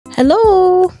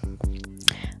Hello,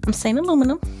 I'm Saint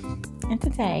Aluminum, and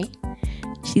today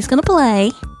she's gonna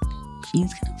play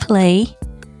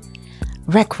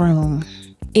Rec Room.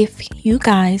 If you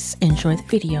guys enjoy the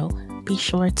video, be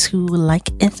sure to like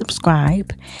and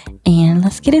subscribe, and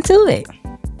let's get into it.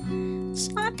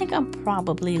 So I think I'm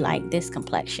probably like this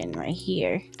complexion right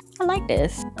here. I like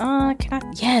this.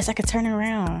 Yes, I could turn it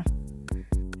around.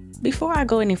 Before I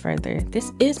go any further,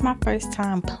 this is my first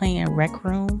time playing Rec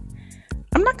Room.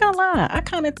 I'm not gonna lie, I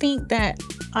kind of think that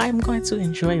I'm going to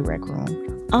enjoy Rec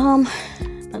Room.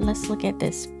 But let's look at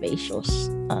this facial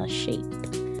shape.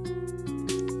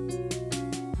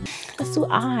 Let's do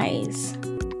eyes.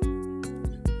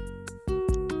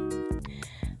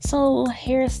 So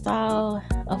hairstyle,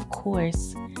 of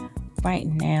course, right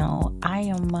now I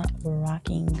am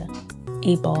rocking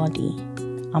a baldy.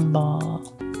 I'm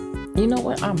bald. You know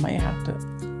what? I might have to.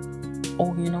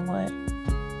 Oh, you know what?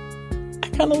 I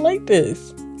kind of like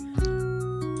this.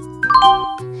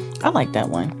 I like that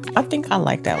one. I think I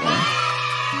like that one.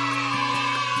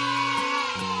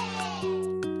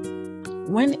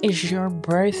 When is your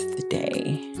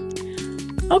birthday?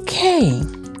 Okay,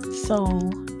 so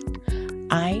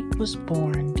I was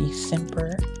born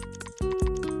December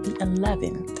the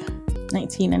 11th,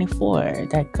 1994.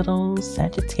 That good old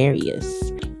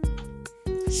Sagittarius.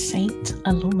 Saint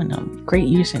Aluminum. Great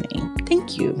username.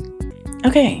 Thank you.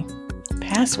 Okay.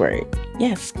 Password.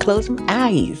 Yes. Close my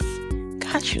eyes.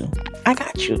 Got you. I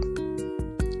got you.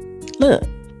 Look.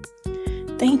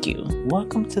 Thank you.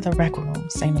 Welcome to the Rec Room,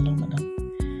 Saint Aluminum.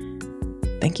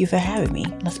 Thank you for having me.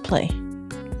 Let's play.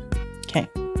 Okay.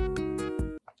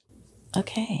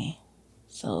 Okay.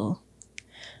 So,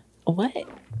 what?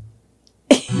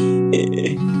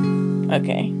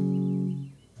 Okay.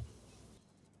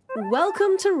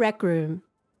 Welcome to Rec Room.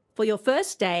 For your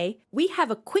first day, we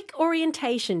have a quick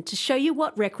orientation to show you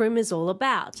what Rec Room is all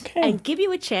about and give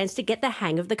you a chance to get the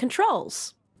hang of the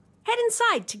controls. Head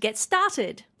inside to get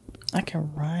started. I can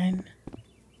run.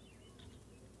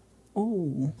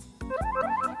 Ooh.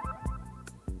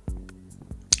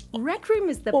 Rec Room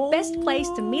is the best place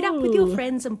to meet up with your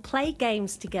friends and play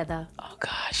games together. Oh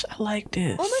gosh, I like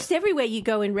this. Almost everywhere you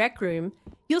go in Rec Room,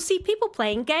 you'll see people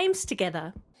playing games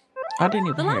together. I didn't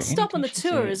even The hear last stop on the anything she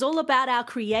tour said. is all about our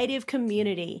creative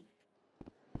community.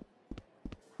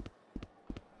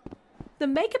 The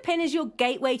Maker Pen is your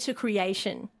gateway to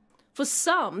creation. For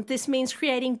some, this means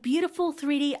creating beautiful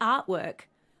 3D artwork.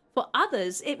 For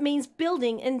others, it means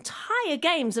building entire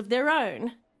games of their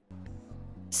own.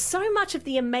 So much of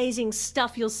the amazing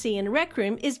stuff you'll see in Rec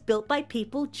Room is built by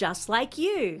people just like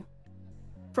you.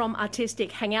 From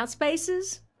artistic hangout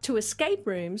spaces, to escape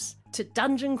rooms, to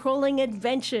dungeon crawling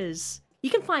adventures. You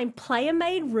can find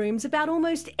player-made rooms about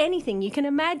almost anything you can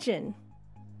imagine.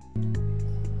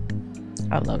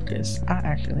 I love this. I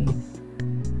actually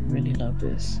really love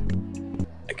this.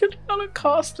 I could put on a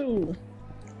costume.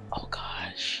 Oh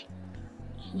gosh.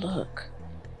 Look.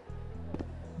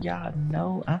 Y'all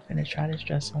know I'm finna try this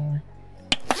dress on.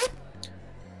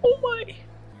 Oh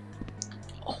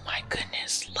my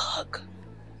goodness. Look.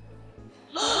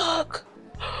 Look.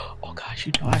 Oh gosh,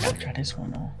 you know I gotta try this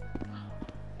one on.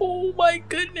 Oh my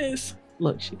goodness.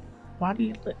 Look, why do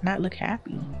you not look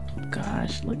happy?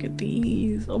 Gosh, look at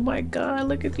these. Oh my god,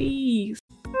 look at these.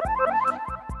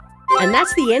 And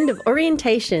that's the end of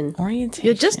orientation.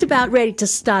 You're just about ready to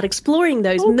start exploring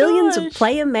those millions of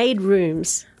player-made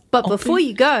rooms. But before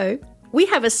you go, we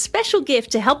have a special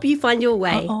gift to help you find your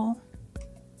way. Uh-oh.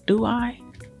 Do I?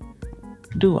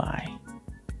 Do I?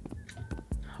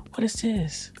 What is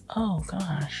this? Oh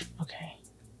gosh. Okay.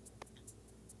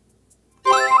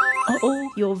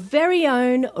 Uh-oh. Your very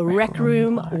own Rec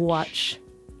Room watch.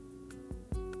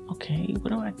 Okay,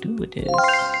 what do I do with this?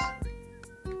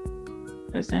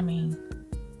 What does that mean?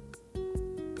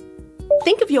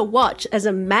 Think of your watch as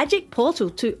a magic portal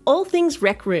to all things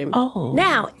Rec Room. Oh.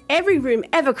 Now, every room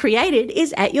ever created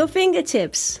is at your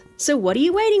fingertips. So what are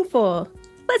you waiting for?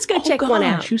 Let's go check one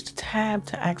out. Use the tab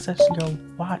to access your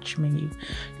watch menu.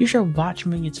 Use your watch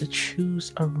menu to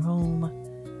choose a room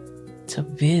to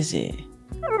visit.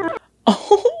 Oh,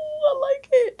 I like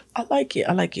it. I like it.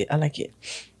 I like it. I like it.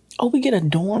 Oh, we get a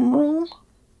dorm room?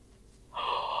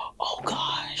 Oh,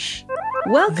 gosh.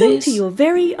 Welcome to your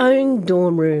very own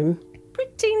dorm room.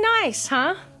 Pretty nice,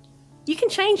 huh? You can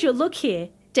change your look here,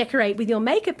 decorate with your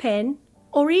Maker Pen,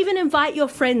 or even invite your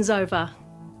friends over.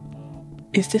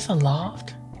 Is this a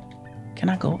loft? Can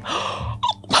I go? Oh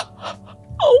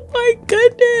my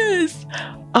goodness!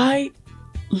 I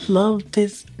love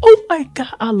this. Oh my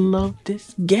god, I love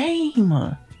this game.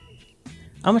 I'm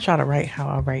gonna try to write how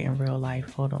I write in real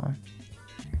life. Hold on.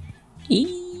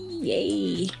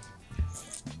 Yay.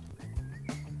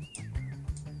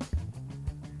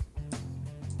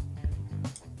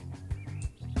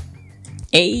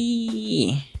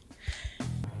 Hey.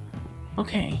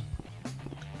 Okay.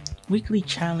 Weekly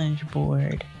challenge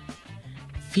board.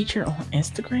 Feature on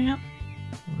Instagram?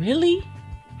 Really?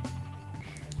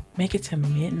 Make it to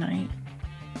midnight?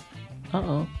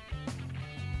 Uh-oh.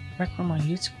 Rec Room on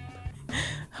YouTube.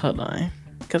 Hold on.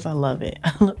 Because I love it.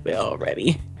 I love it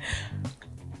already.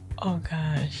 Oh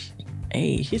gosh.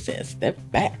 Hey, she said step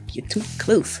back. You're too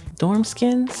close. Dorm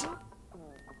skins?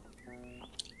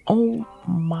 Oh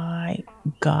my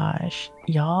gosh.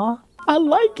 Y'all, I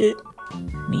like it.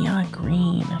 Neon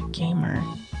green gamer.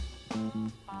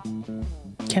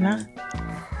 Can I?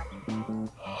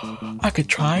 I could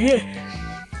try it.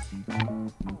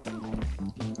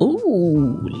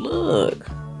 Ooh, look.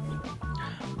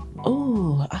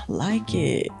 Ooh, I like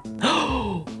it.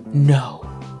 Oh, no.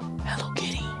 Hello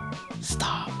Kitty.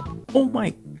 Stop. Oh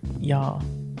my, y'all.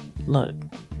 Look.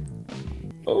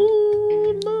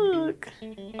 Oh, look.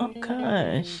 Oh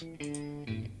gosh.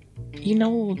 You know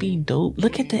what would be dope?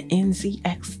 Look at the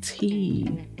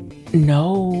NZXT.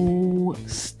 No,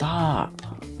 stop.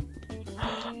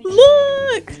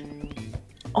 Look.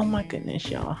 Oh my goodness,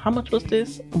 y'all. How much was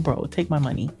this? Bro, take my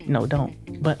money. No,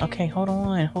 don't. But okay, hold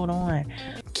on.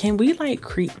 Can we like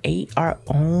create our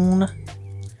own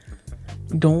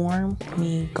dorm? Let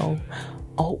me go.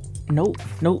 Oh, nope.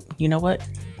 You know what?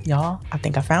 Y'all, I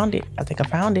think I found it.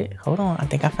 Hold on. I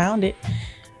think I found it.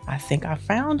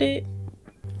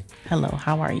 Hello,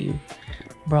 how are you?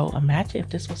 Bro, imagine if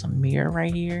this was a mirror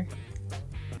right here.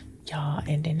 Y'all,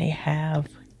 and then they have,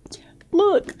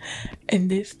 look,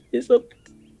 and this is a,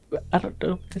 I don't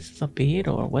know if this is a bed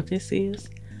or what this is,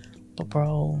 but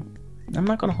bro, I'm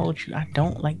not gonna hold you. I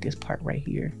don't like this part right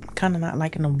here. Kind of not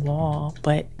liking the wall,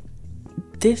 but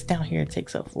this down here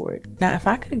takes up for it. Now, if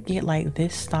I could get like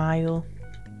this style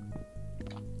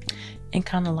and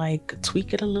kind of like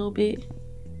tweak it a little bit,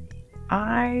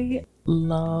 I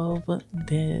love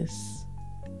this.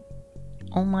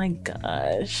 Oh my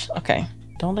gosh. Okay,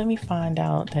 don't let me find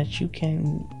out that you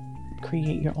can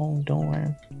create your own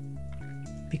dorm,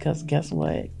 because guess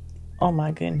what? Oh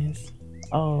my goodness.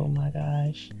 Oh my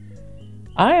gosh.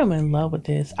 I am in love with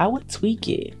this. I would tweak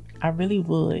it. I really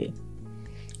would.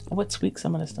 I would tweak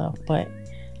some of the stuff, but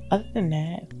other than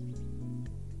that,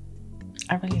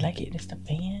 I really like it. It's the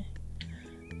fan.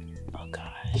 Oh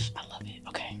gosh, I love it.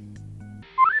 Okay.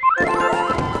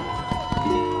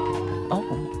 Oh,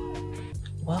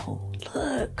 whoa,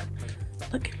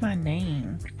 look at my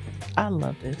name. I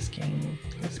love this game.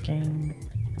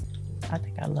 I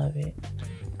think I love it.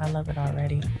 I love it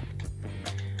already.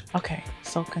 Okay,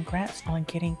 so congrats on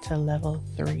getting to level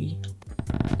 3.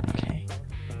 Okay,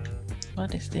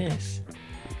 what is this?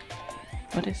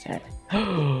 What is that?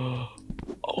 Oh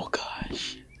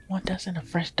gosh, 1 dozen of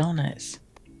fresh donuts.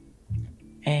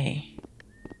 Hey,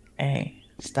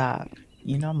 stop.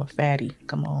 You know I'm a fatty.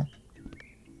 Come on.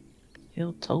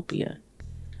 Hilltopia.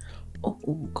 Oh,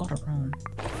 go to room.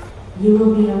 You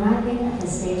will be arriving at the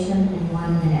station in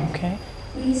 1 minute. Okay.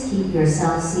 Please keep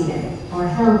yourself seated or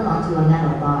held onto a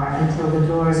metal bar until the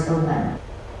doors open.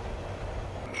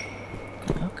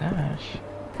 Oh gosh.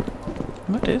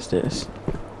 What is this?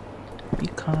 Be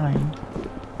kind.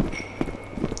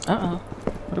 Uh-oh.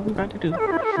 What are we about to do?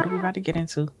 What are we about to get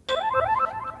into?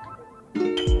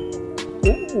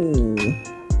 Ooh.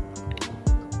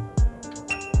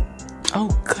 Oh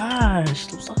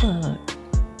gosh, look.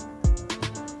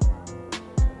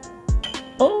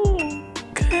 Oh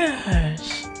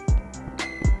gosh.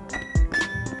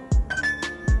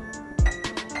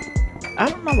 I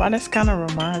don't know why this kind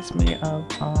of reminds me of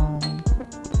oh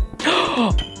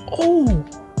gosh.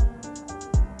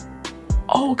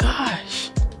 Oh gosh.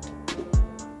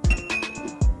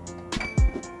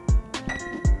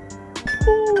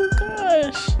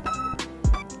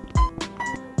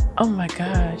 Oh my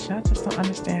gosh, I just don't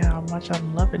understand how much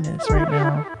I'm loving this right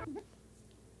now.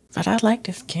 But I like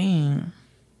this game.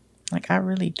 Like, I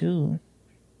really do.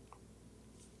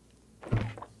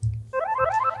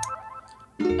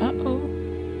 Uh-oh.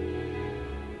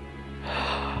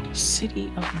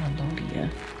 City of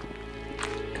Melodia.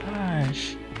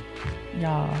 Gosh.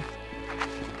 Y'all.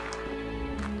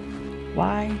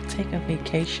 Why take a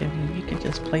vacation when you can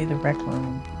just play the Rec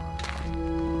Room?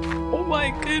 Oh my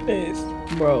goodness.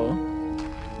 Bro.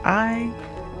 I'm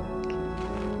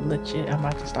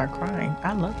about to start crying.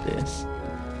 I love this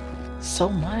so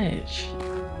much.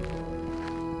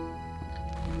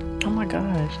 Oh my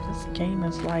gosh, this game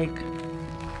is like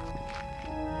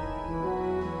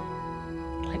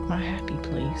my happy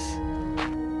place.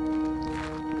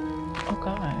 Oh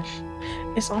gosh,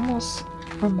 it's almost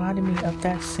reminding me of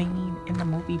that scene in the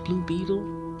movie Blue Beetle.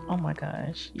 Oh my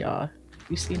gosh, y'all,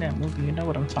 you see that movie, you know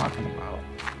what I'm talking about.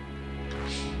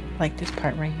 Like this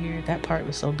part right here, that part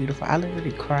was so beautiful. I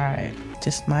literally cried.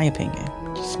 Just my opinion.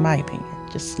 Just my opinion.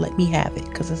 Just let me have it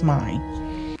because it's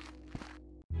mine.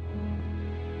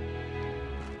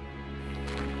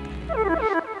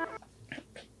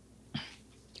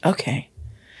 Okay.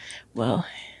 Well,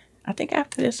 I think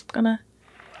after this, I'm gonna...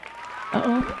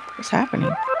 Uh-oh. What's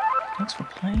happening? Thanks for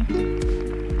playing.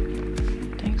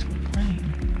 Thanks for playing.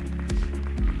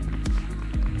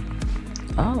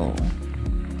 Oh.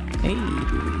 Hey,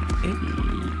 hey,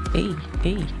 hey,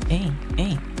 hey, hey,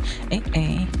 hey, hey,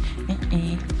 hey,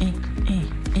 hey, hey,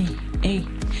 hey,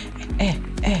 hey,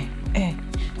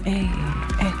 hey,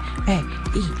 hey, hey,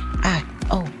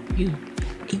 E-I-O-U,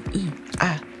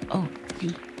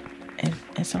 E-E-I-O-U, and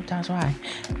sometimes why?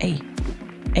 A.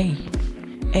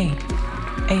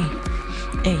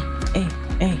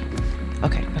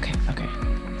 Okay.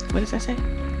 What does that say?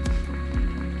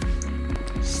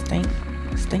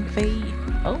 Stink fade.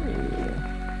 Oh,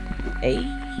 hey.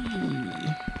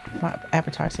 My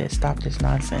avatar said, "Stop this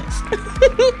nonsense."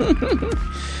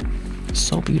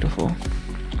 So beautiful.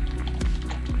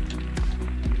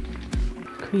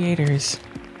 Creators.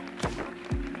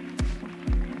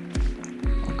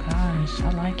 Oh gosh, I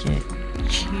like it.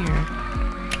 Cheer.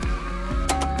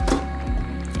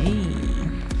 Hey.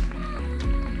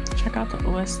 Check out the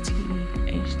OST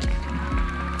HTTP.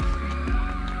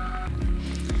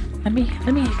 Let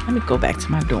me go back to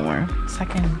my dorm so I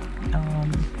can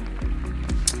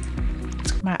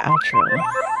my outro.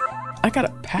 I got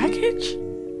a package?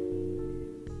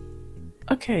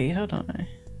 Okay, hold on.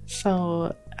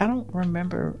 So I don't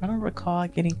recall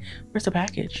getting... Where's the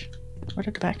package? Where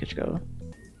did the package go?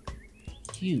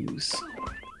 Use.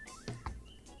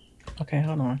 Okay,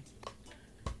 hold on.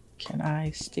 Can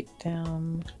I stick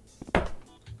down?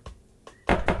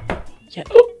 Yeah.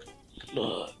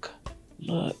 Oh,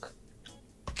 look.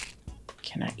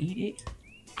 Can I eat it?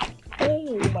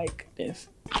 Oh my goodness.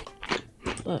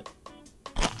 Look.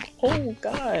 Oh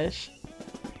gosh.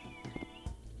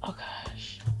 Oh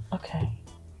gosh. Okay.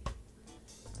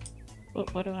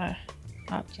 What do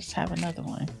I'll just have another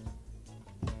one.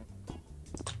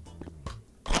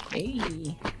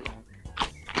 Hey.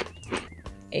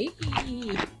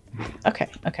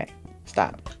 Okay.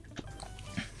 Stop.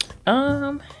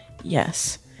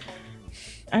 Yes.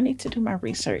 I need to do my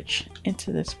research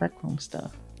into this Rec Room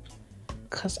stuff.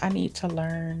 Cause I need to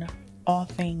learn all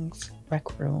things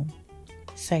Rec Room.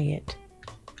 Say it.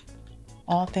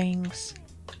 All things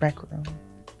Rec Room.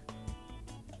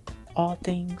 All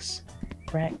things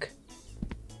Rec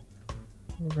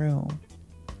Room.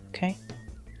 Okay?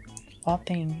 All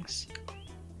things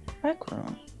Rec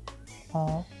Room.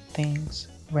 All things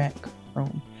Rec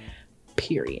Room.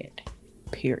 Period.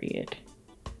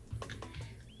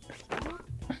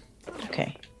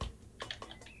 Okay.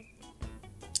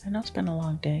 I know it's been a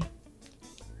long day,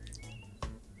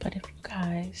 but if you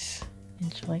guys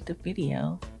enjoyed the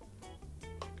video,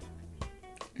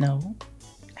 no,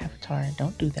 Avatar,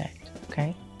 don't do that,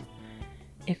 okay?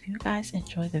 If you guys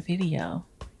enjoyed the video,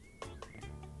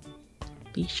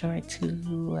 be sure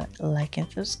to like and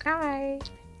subscribe,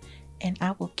 and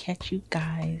I will catch you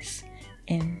guys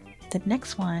in the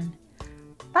next one.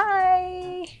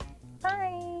 Bye.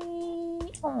 Bye.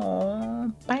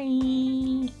 Oh,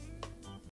 bye.